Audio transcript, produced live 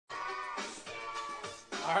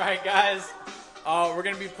All right, guys. We're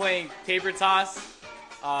gonna be playing paper toss,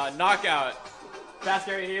 knockout.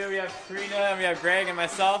 Basket right here. We have Karina, and we have Greg, and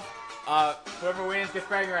myself. Whoever wins gets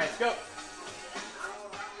bragging rights. Go.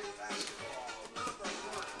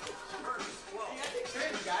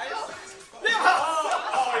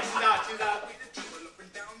 Oh, she's out. She's out.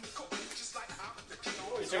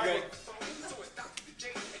 It's your good.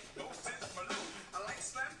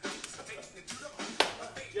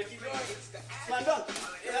 Slam dunk.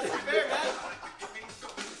 Yeah, that's fair, man.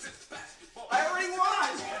 I already won.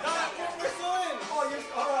 No, we're still in. Oh, you're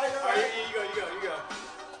all right. All right. You go.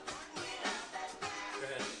 Go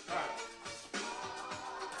ahead. All right.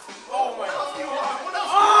 Oh my God.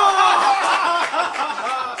 Oh!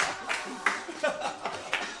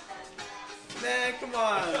 Man, come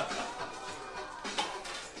on.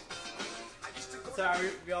 Sorry,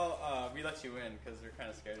 we let you win because we're kind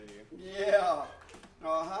of scared of you. Yeah.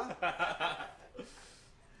 Uh-huh.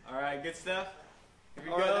 All right, good stuff. Here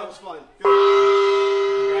we All go. right, that was fun.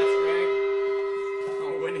 Congrats, Greg,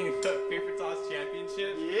 on winning the paper toss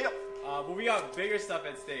championship. Yep. But we got bigger stuff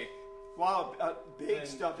at stake. Wow, big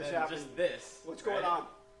stuff is happening. Just this. What's going on?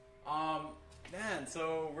 Man,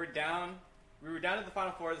 so we're down. We were down at the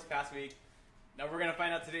Final Four this past week. Now we're gonna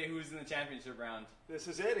find out today who's in the championship round. This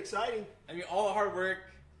is it. Exciting. I mean, all the hard work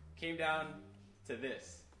came down to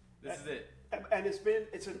this. This is it. And it's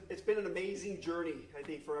been an amazing journey, I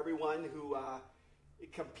think, for everyone who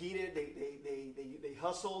competed. They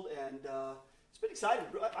hustled, and it's been exciting.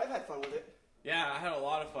 I've had fun with it. Yeah, I had a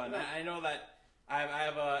lot of fun. Yeah. I know that I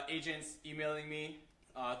have agents emailing me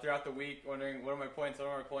throughout the week, wondering what are my points,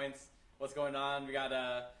 what's going on. We got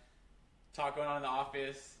talk going on in the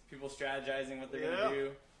office, people strategizing what they're gonna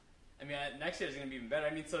do. I mean, next year is gonna be even better. I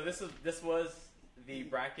mean, so this was the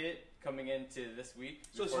bracket coming into this week.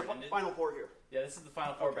 So it's the Final Four here. Yeah, this is the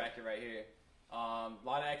Final Four bracket right here. A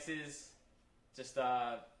lot of X's, just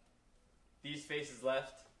these faces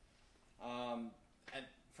left. And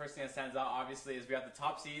first thing that stands out, obviously, is we have the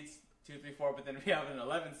top seeds, 2, 3, 4, but then we have an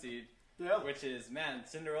 11 seed, which is, man,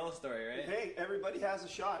 Cinderella story, right? Hey, everybody has a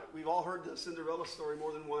shot. We've all heard the Cinderella story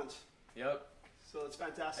more than once. Yep. So it's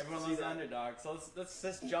fantastic. Everyone loves the underdog. So let's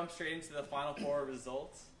just jump straight into the Final Four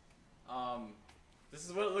results. This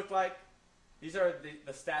is what it looked like. These are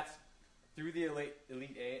the stats through the Elite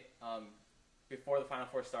Eight before the Final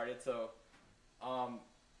Four started. So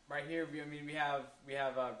right here, we have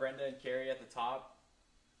Brenda and Carrie at the top,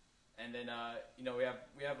 and then we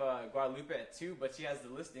have Guadalupe at 2, but she has the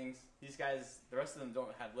listings. These guys, the rest of them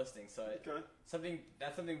don't have listings. So that's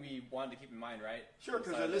something we wanted to keep in mind, right? Sure,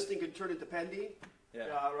 because a listing can turn into pending.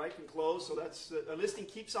 Yeah. Right, can close. So that's a listing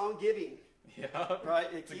keeps on giving. Yeah.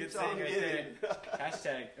 Right, it it's keeps a good on saying giving. right there.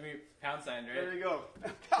 Hashtag, pound sign, right? There you go.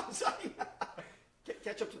 Pound sign.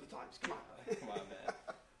 Catch up to the times. Come on. Come on, man.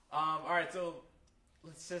 All right, so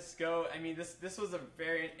let's just go. I mean, this was a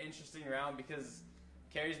very interesting round because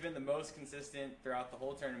Carrie's been the most consistent throughout the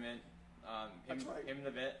whole tournament. That's right. Him and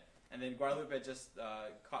the vet, and then Guadalupe just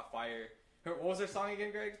caught fire. What was her song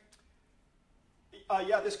again, Greg?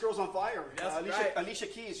 Yeah, This Girl's on Fire. That's Alicia, Alicia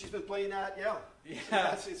Keys. She's been playing that. Yeah.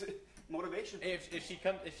 It's motivation. Hey, if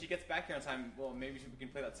she gets back here on time, well, maybe we can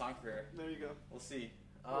play that song for her. There you go. We'll see.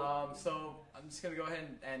 So I'm just gonna go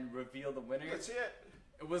ahead and reveal the winner. Let's see it.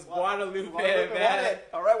 It was Guadalupe, Guadalupe man. won it.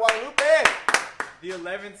 All right, Guadalupe. The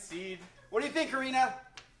 11th seed. What do you think, Karina?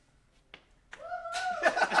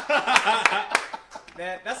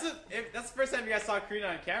 Man, that's the first time you guys saw Karina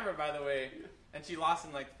on camera, by the way, and she lost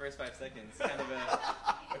in like the first 5 seconds. Kind of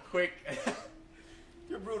a quick.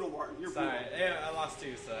 You're brutal, Martin. You're Sorry, brutal. yeah, I lost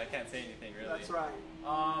too, so I can't say anything really. That's right.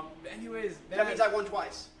 Anyways, man, That means I won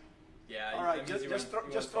twice. Yeah. All right, just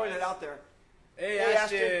throwing it out there. Hey,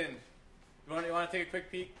 Ashton. You want to take a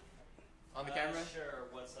quick peek on the camera? Sure.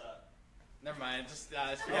 What's up? Never mind. Just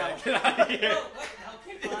forget it. Get out of here.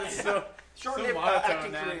 It's so Short-lived monotone,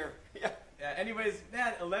 acting man. career. Yeah. Yeah. Anyways,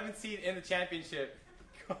 man, 11th seed in the championship.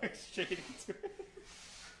 Going straight into it.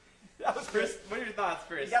 That was First, what are your thoughts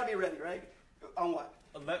first? You got to be ready, right? On what?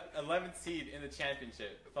 11th seed in the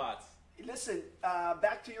championship. Thoughts? Listen,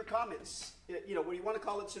 back to your comments. You know, when you want to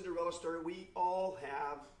call it Cinderella story, we all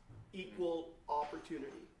have equal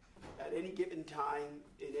opportunity at any given time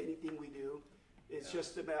in anything we do. It's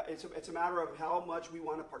just about it's a matter of how much we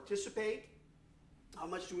want to participate, how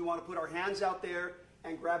much do we want to put our hands out there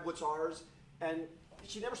and grab what's ours. And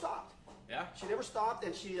she never stopped. Yeah. She never stopped,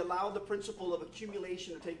 and she allowed the principle of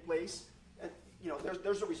accumulation to take place. And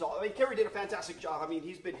there's a result. I mean, Kerry did a fantastic job. I mean,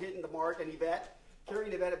 he's been hitting the mark, and Yvette. Carrie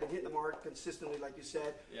and Yvette have been hitting the mark consistently, like you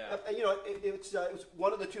said. Yeah. And, you know, it was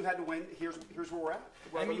one of the two had to win. Here's where we're at.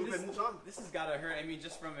 I mean, moves on. this has got to hurt. I mean,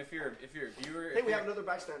 just from if you're a viewer. Hey, we have another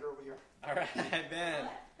bystander over here. All right, Ben.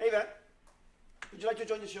 Hey, Yvette. Would you like to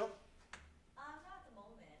join the show? Not at the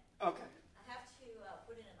moment. Okay. I have to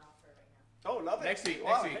put in an offer right now. Oh, love it. Next week.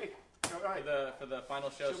 Wow, Next week. Hey. All right. For the final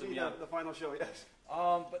show She'll should be be on. the final show, yes.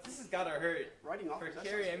 But this has got to hurt. Writing For offers.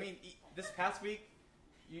 Carrie, I mean, this past week,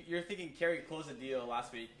 you're thinking Carrie closed the deal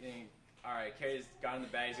last week. Thinking, all right, Carrie's got in the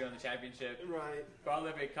bag, he's going to the championship. Right.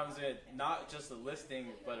 Guadalupe comes in not just a listing,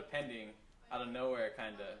 but a pending out of nowhere,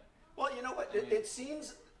 kind of. Well, you know what? It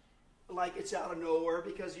seems like it's out of nowhere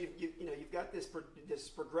because you've got this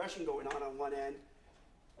progression going on one end,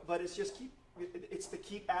 but it's the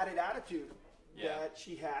keep at it attitude that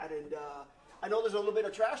she had, and I know there's a little bit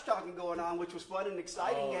of trash talking going on, which was fun and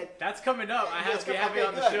exciting. Oh, and that's coming up. I have to have it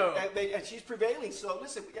on the show. And she's prevailing. So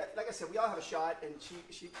listen, like I said, we all have a shot, and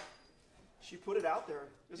she put it out there.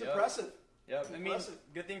 It was impressive. Yep. It's I mean, impressive.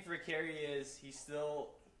 good thing for Carey is he's still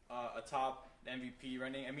a top MVP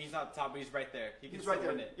running. I mean, he's not top, but he's right there. He can He's still right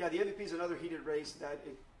there. win it. Yeah, the MVP is another heated race that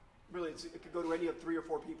it could go to any of 3 or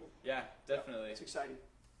 4 people. Yeah, definitely. It's exciting.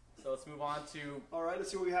 So let's move on to. All right,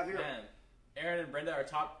 let's see what we have here. Man, Aaron and Brenda are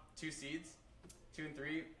top 2 seeds, 2 and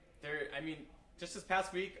 3. I mean, just this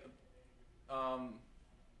past week, man,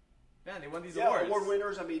 they won these awards. Award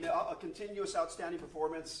winners. I mean, a continuous outstanding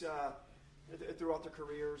performance throughout their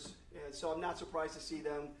careers, and so I'm not surprised to see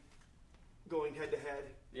them going head to head.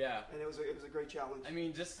 Yeah. And it was a great challenge. I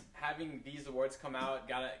mean, just having these awards come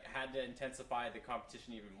out had to intensify the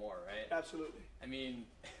competition even more, right? Absolutely. I mean,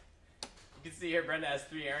 you can see here Brenda has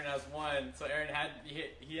 3, Aaron has 1. So Aaron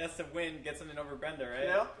he has to win, get something over Brenda, right?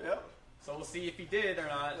 Yeah. So we'll see if he did or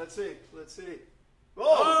not. Let's see.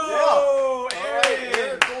 Oh, yeah. Aaron! All right,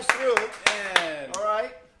 Aaron pulls through. Man. All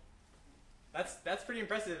right. That's pretty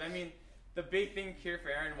impressive. I mean, the big thing here for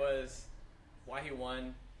Aaron was why he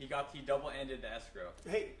won. He double-ended the escrow.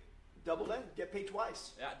 Hey, double end, get paid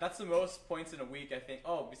twice. Yeah, that's the most points in a week, I think.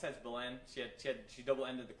 Oh, besides Belen, she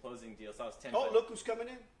double-ended the closing deal, so that was 10. Oh, look who's coming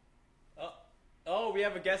in. Oh, we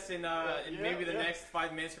have a guest in maybe the yeah. next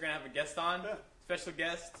 5 minutes. We're gonna have a guest on, Yeah. special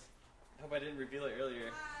guest. I hope I didn't reveal it earlier.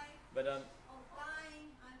 Hi. But I'm fine.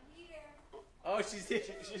 I'm here. oh, she's here.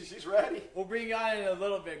 She's ready. We'll bring you on in a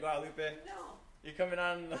little bit, Guadalupe. No. You're coming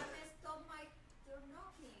on. I messed up my door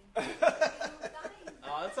knocking.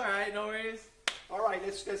 Oh, that's all right. No worries. All right,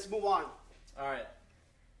 let's move on. All right.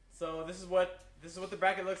 So this is what the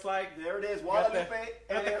bracket looks like. There it is. Got Guadalupe.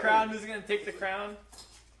 the Aaron. crown. Who's gonna take the crown?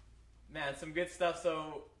 Man, some good stuff.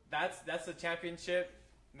 So that's the championship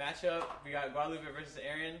matchup. We got Guadalupe versus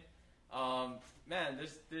Aaron. Man,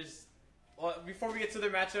 there's. Well, before we get to their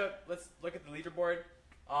matchup, let's look at the leaderboard.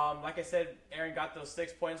 Like I said, Aaron got those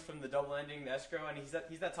 6 points from the double ending, the escrow, and he's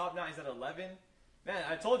at top now. He's at 11. Man,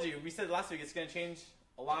 I told you. We said last week it's gonna change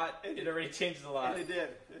a lot. It already changes a lot. And it did.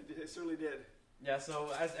 It certainly did. Yeah.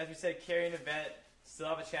 So as we said, Carrie and Yvette still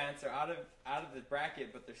have a chance. They're out of the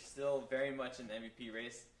bracket, but they're still very much in the MVP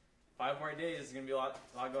race. 5 more days. There's gonna be a lot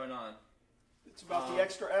going on. It's about the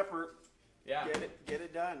extra effort. Yeah. Get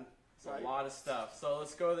it done. It's a lot of stuff. So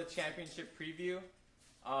let's go to the championship preview.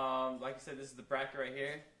 Like I said, this is the bracket right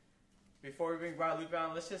here. Before we bring Guadalupe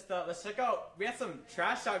on, let's check out. We had some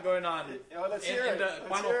trash talk going on in the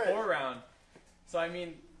final 4 round. So I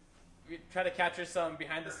mean, we try to capture some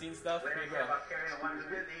behind the scenes stuff. Here you go. About Carrie and Guadalupe,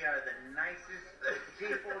 they are the nicest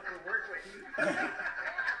people to work with. That's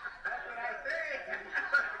what I say.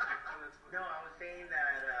 No, I was saying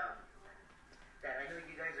that I know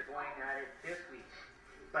you guys are going at it this week.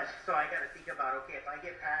 But so I got to think about, okay, if I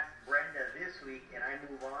get past Brenda this week and I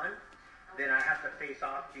move on, then I have to face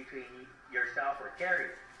off between yourself or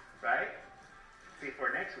Carrie, right?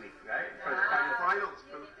 Before next week, right? For the finals.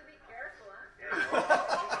 You need to be careful,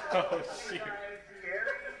 huh? Oh, shoot. Carrie,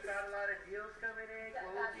 you got a lot of deals coming in.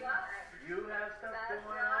 That's why. You have stuff That's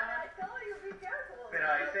going why on. I told you be careful. But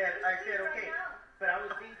I said, Right okay. now. But I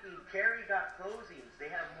was thinking, Carrie got closings. They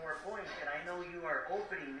have more points, and I know you are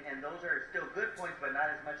opening, and those are still good points, but not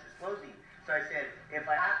as much as closing. So I said, if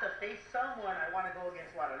I have to face someone, I want to go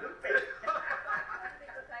against Guadalupe. Because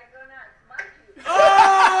I'm gonna smite you.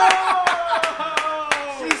 Oh!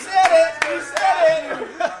 She said it.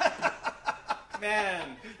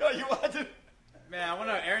 Man, You want to? man, I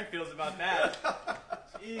wonder how Aaron feels about that.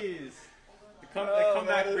 Jeez, they come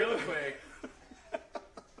back man. real quick.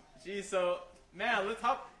 Jeez, so man,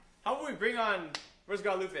 how about we bring on? Where's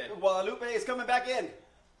Guadalupe? Guadalupe is coming back in.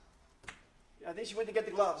 I think she went to get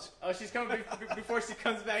the gloves. Oh, she's coming before she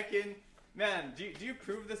comes back in. Man, do you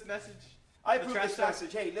approve this message? I the approve trash this talk.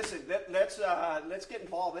 message. Hey, listen, let's get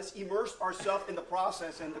involved. Let's immerse ourselves in the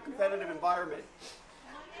process and the competitive environment.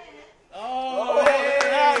 Oh,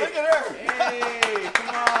 yeah, look at her. Hey, come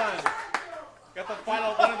on. Got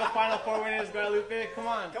one of the final 4 winners, Guadalupe. Come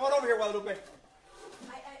on. Come on over here, Guadalupe. I'm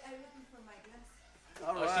looking for my glasses.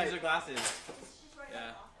 All Oh, right. she's her glasses. She's right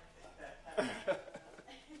Yeah. Oh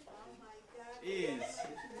my God. Ease.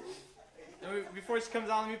 Before she comes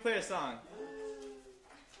on, let me play a song.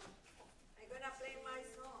 I'm gonna play my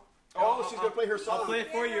song. Oh, she's gonna play her song. I'll play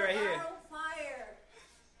it for you right here. On fire.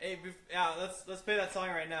 Hey, yeah, let's play that song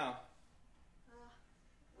right now.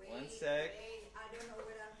 Wait, One sec. wait, I don't know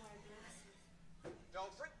where are my glasses.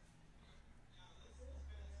 Don't freak.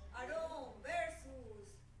 Aaron versus.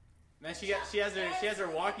 Man, she has her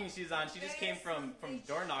walking shoes on. She just came from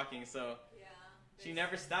door knocking, so Yeah. she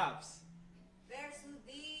never stops. Versus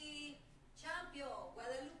the champion,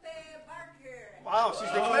 Guadalupe Barker. Wow, she's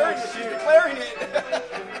declaring it. She's declaring it.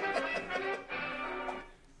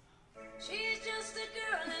 She's just a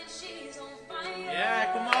girl and she's on fire.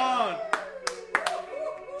 Yeah, come on.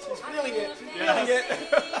 She's feeling it. She's Yeah. feeling it.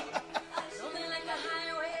 Something like a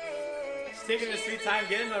highway. She's taking her sweet time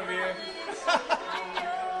getting over here.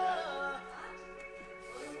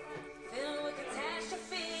 Filled with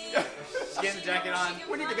catastrophe. She's getting the jacket on.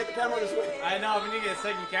 We need to get the camera this way. I know, we need to get a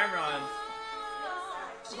second camera on.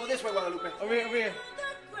 Go this way, Guadalupe. Over here, over here.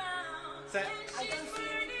 Set. I don't see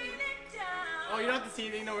anything. Oh, you don't have to see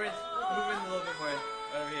anything. No worries. Move in a little bit more.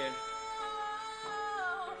 Right over here.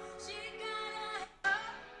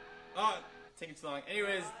 Oh, taking too long.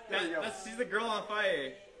 Anyways, There you go. she's the girl on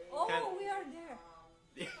fire. Oh, Can- we are there.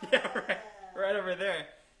 Yeah, right over there.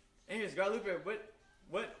 Anyways, Guadalupe, what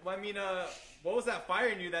was that fire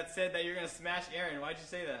in you that said that you're gonna smash Aaron? Why'd you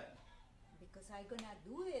say that? Because I'm gonna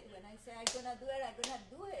do it. When I say I'm gonna do it, I'm gonna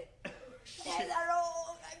do it. Yes,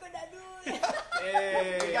 Aaron, I'm gonna do it.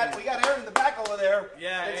 Hey. We got Aaron in the back over there.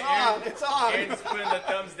 Yeah, It's Aaron- on. It's on. Aaron's putting the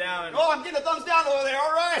thumbs down. Oh, I'm getting a thumbs down over there.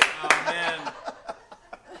 All right. Oh man.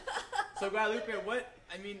 So Guadalupe,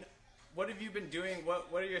 what have you been doing?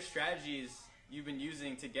 What are your strategies you've been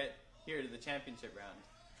using to get here to the championship round?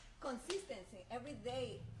 Consistency. Every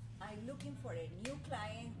day, I'm looking for a new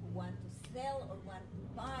client who want to sell or want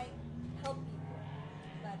to buy, help people.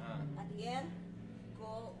 But at the end,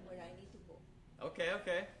 go where I need to go.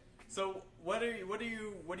 Okay. So what do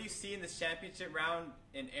you see in this championship round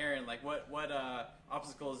in Aaron? Like what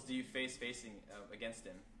obstacles do you facing against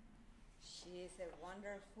him? She is a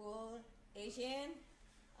wonderful Asian,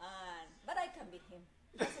 but I can beat him.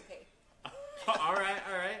 That's okay. all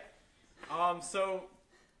right. So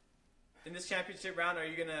in this championship round, are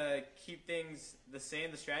you gonna keep things the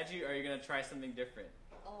same, the strategy, or are you gonna try something different?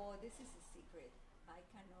 Oh, this is a secret. I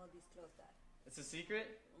cannot disclose that. It's a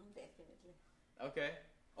secret. Definitely. Okay.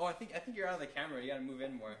 Oh, I think you're out of the camera. You gotta move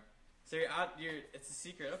in more. So you're out. It's a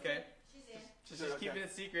secret. Okay. She's in. Just Okay. keeping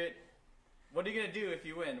it secret. What are you gonna do if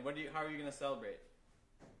you win? How are you gonna celebrate?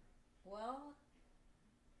 Well,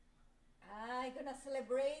 I'm gonna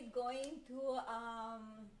celebrate going to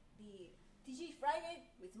the TG Friday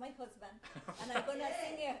with my husband, and I'm gonna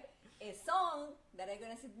sing a song that I'm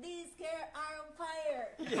gonna say, "These girls are on fire."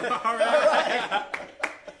 All right.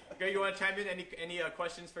 Okay, you want to chime in? Any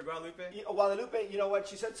questions for Guadalupe? Guadalupe, you know what?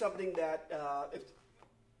 She said something that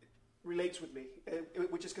relates with me,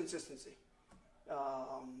 which is consistency.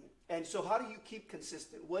 And so how do you keep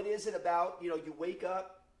consistent? What is it about, you wake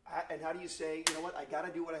up and how do you say, you know what, I got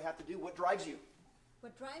to do what I have to do? What drives you?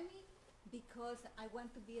 What drives me? Because I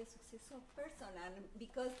want to be a successful person, and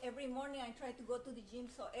because every morning I try to go to the gym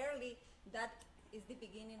so early, that is the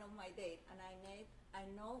beginning of my day, and I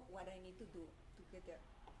know what I need to do to get there.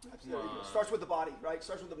 Absolutely. It starts with the body, right?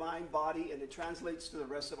 Starts with the mind, body, and it translates to the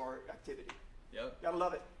rest of our activity. Yep. Gotta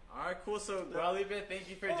love it. All right, cool. So Guadalupe, thank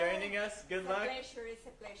you for joining us. Good luck. It's a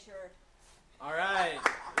pleasure. All right,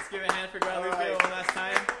 let's give a hand for Guadalupe All right. one last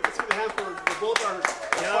time. Let's give a hand for both our Yep.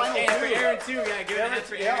 final And for two. Aaron too. Yeah, give a hand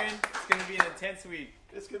for Yeah. Aaron. It's gonna be an intense week.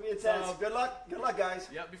 It's gonna be intense. So- Good luck. Good luck, guys.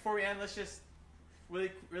 Yep. Before we end, let's just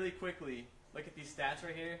really quickly look at these stats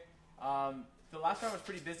right here. The last round was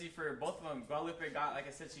pretty busy for both of them. Guadalupe got, like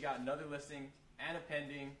I said, she got another listing and a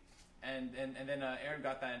pending, and then Aaron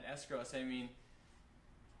got that in escrow. So I mean,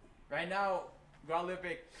 right now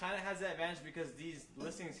Guadalupe kind of has the advantage because these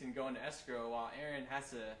listings can go into escrow, while Aaron has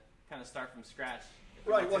to kind of start from scratch. if he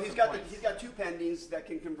Right. wants Well, to he's get got some points. he's got two pendings that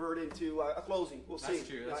can convert into a closing. We'll see. That's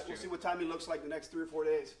true, that's We'll true. see what time he looks like the next 3 or 4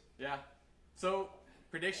 days. Yeah. So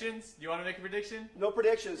predictions? Do you want to make a prediction? No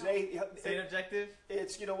predictions. Hey, Say an objective.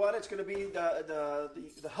 it's you know what? It's going to be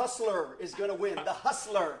the hustler is going to win. The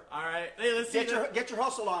hustler. All right. Hey, let's see. Get your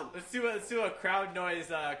hustle on. Let's do a crowd noise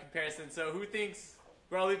comparison. So who thinks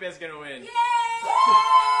Guadalupe is gonna win? Yay!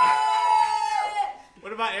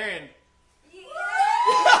 What about Aaron? Yeah!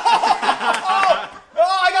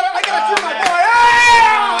 Oh, I gotta do my man. boy.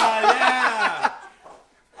 Yeah.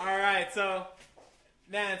 All right. So,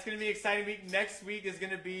 man, it's gonna be an exciting week. Next week is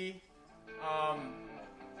gonna be,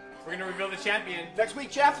 we're gonna reveal the champion. Next week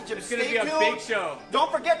championship. It's gonna Stay be a tuned. big show.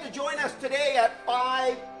 Don't forget to join us today at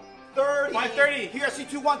 5:30. 5:30. Here at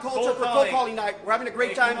C21 Culture Cold for calling. cold calling night. We're having a great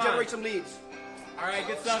Hey, time. come on. Generate some leads. All right,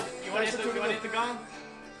 good stuff. You want to hit the gong?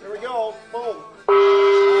 There we go. Boom. All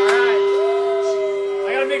right.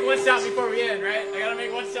 I gotta make one shot before we end, right? I gotta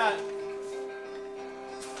make one shot.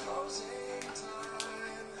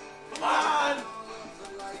 Come on!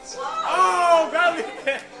 Oh,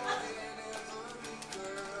 Guadalupe!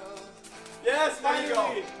 Yes, There finally! you go.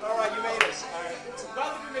 All right, you made it. All right.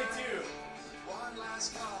 Guadalupe made two. One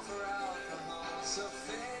last call for alcohol, so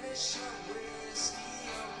finish your wheel.